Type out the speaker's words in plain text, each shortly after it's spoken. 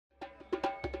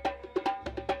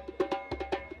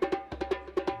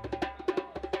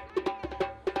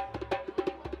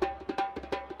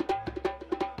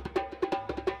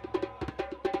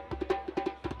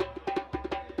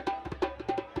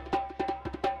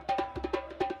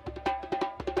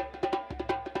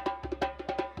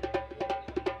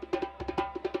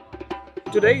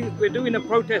Today we're doing a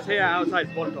protest here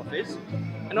outside Bolt office,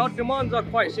 and our demands are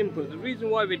quite simple. The reason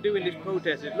why we're doing this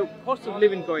protest is, look, cost of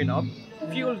living going up,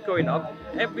 fuel's going up,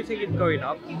 everything is going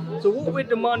up. So what we're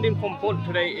demanding from Bolt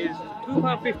today is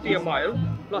 £2.50 a mile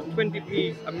plus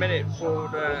 20p a minute for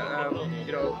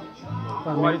the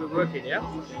while we're working, yeah.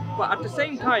 But at the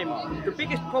same time, the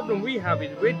biggest problem we have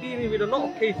is we're dealing with a lot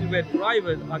of cases where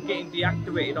drivers are getting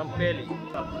deactivated unfairly.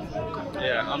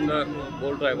 Yeah, I'm the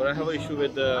Bolt driver. I have an issue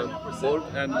with Bolt,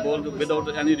 and Bolt,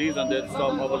 without any reason, they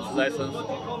stop our license,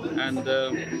 and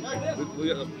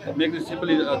we make it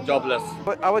simply jobless.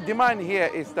 But our demand here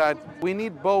is that we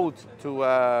need Bolt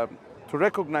to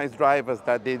recognize drivers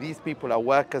that these people are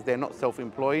workers, they're not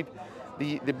self-employed.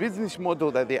 The business model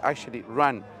that they actually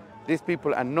run, these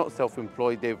people are not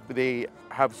self-employed. They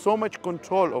have so much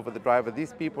control over the driver.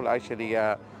 These people are actually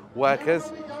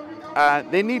workers.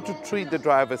 They need to treat the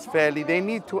drivers fairly. They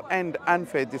need to end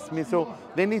unfair dismissal.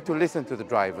 They need to listen to the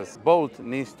drivers. Bolt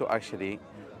needs to actually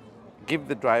give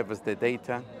the drivers the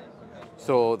data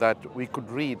so that we could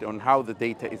read on how the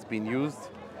data is being used,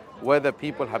 whether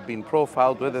people have been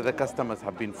profiled, whether the customers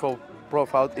have been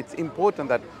profiled. It's important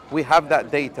that we have that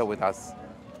data with us.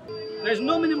 There's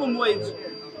no minimum wage,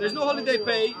 there's no holiday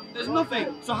pay, there's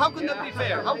nothing. So how could that be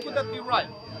fair? How could that be right?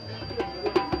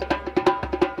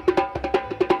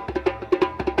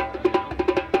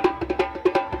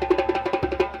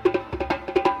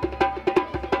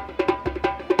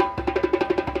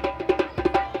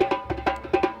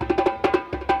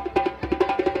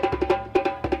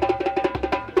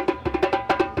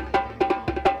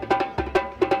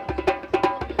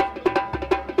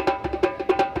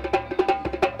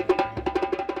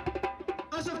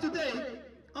 As of today,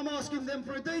 I'm asking them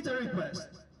for a data request.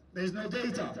 There's no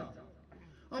data.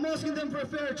 I'm asking them for a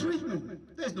fair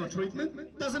treatment. There's no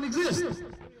treatment. Doesn't exist.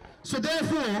 So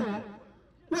therefore,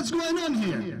 what's going on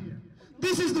here?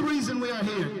 This is the reason we are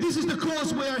here. This is the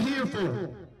cause we are here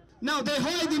for. Now they're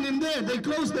hiding in there. They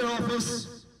closed their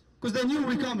office because they knew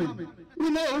we're coming. We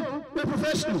know we're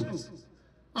professionals.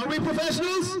 Are we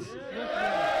professionals?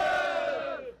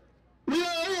 We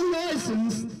are all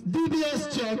licensed,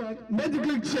 DBS check,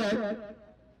 medical check.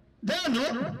 They're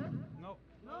not.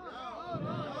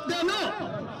 They're not.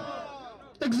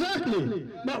 Exactly.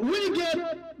 But we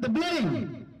get the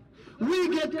blame. We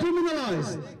get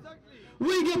criminalized.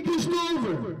 We get pushed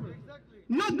over.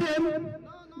 Not them.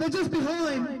 They're just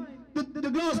behind the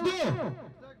glass door.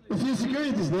 A few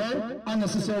securities there,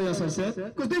 unnecessary as I said,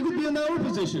 because they could be in our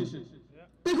position.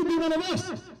 They could be one of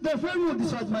us. Their firm will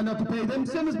decide not to pay them,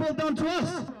 same as Bolt down to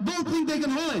us. Don't think they can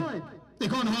hide. They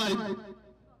can't hide.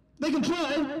 They can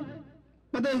try,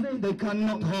 but they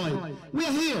cannot hide.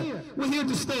 We're here. We're here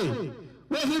to stay.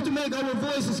 We're here to make our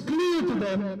voices clear to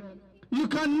them. You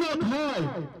cannot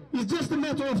hide. It's just a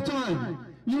matter of time.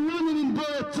 You're running in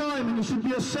borrowed time and you should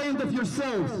be ashamed of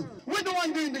yourselves. We're the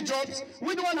one doing the jobs.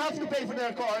 We're the one who have to pay for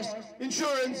their cars,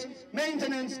 insurance,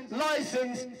 maintenance,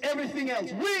 license, everything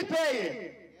else. We pay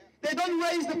it. They don't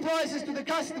raise the prices to the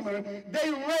customer.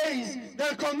 They raise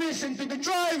their commission to the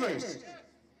drivers.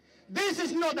 This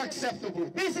is not acceptable.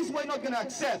 This is what we're not going to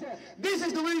accept. This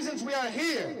is the reasons we are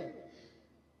here.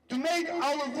 To make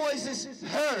our voices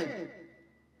heard.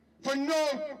 For no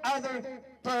other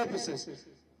purposes.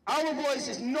 Our voice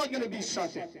is not going to be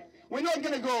shut in. We're not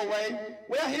going to go away.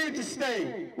 We are here to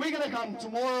stay. We're going to come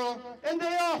tomorrow and the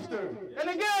day after. And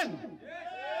again.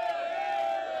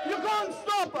 You can't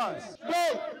stop us.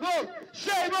 Vote,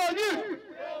 shame on you.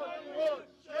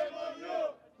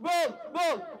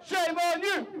 Vote, shame on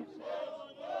you.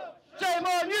 Shame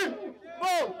on you.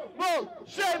 Vote,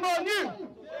 shame on you.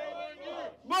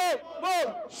 Vote,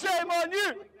 shame on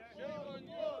you.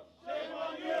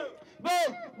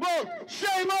 Vote,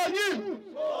 shame on you.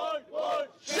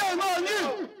 Shame on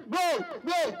you.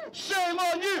 Vote, shame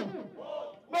on you.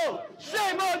 Vote,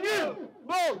 shame on you.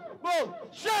 Vote,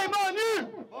 shame on you.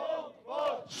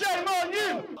 Shame on you.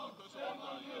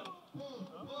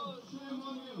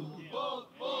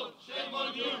 Shame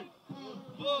on you.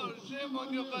 Shame on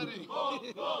you, buddy. Shame on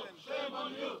you. Shame on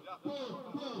you.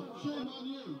 Shame on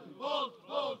you.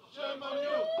 Shame on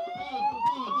you.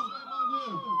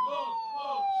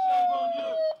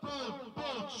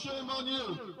 Shame on you.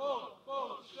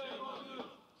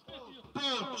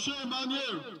 Shame on you.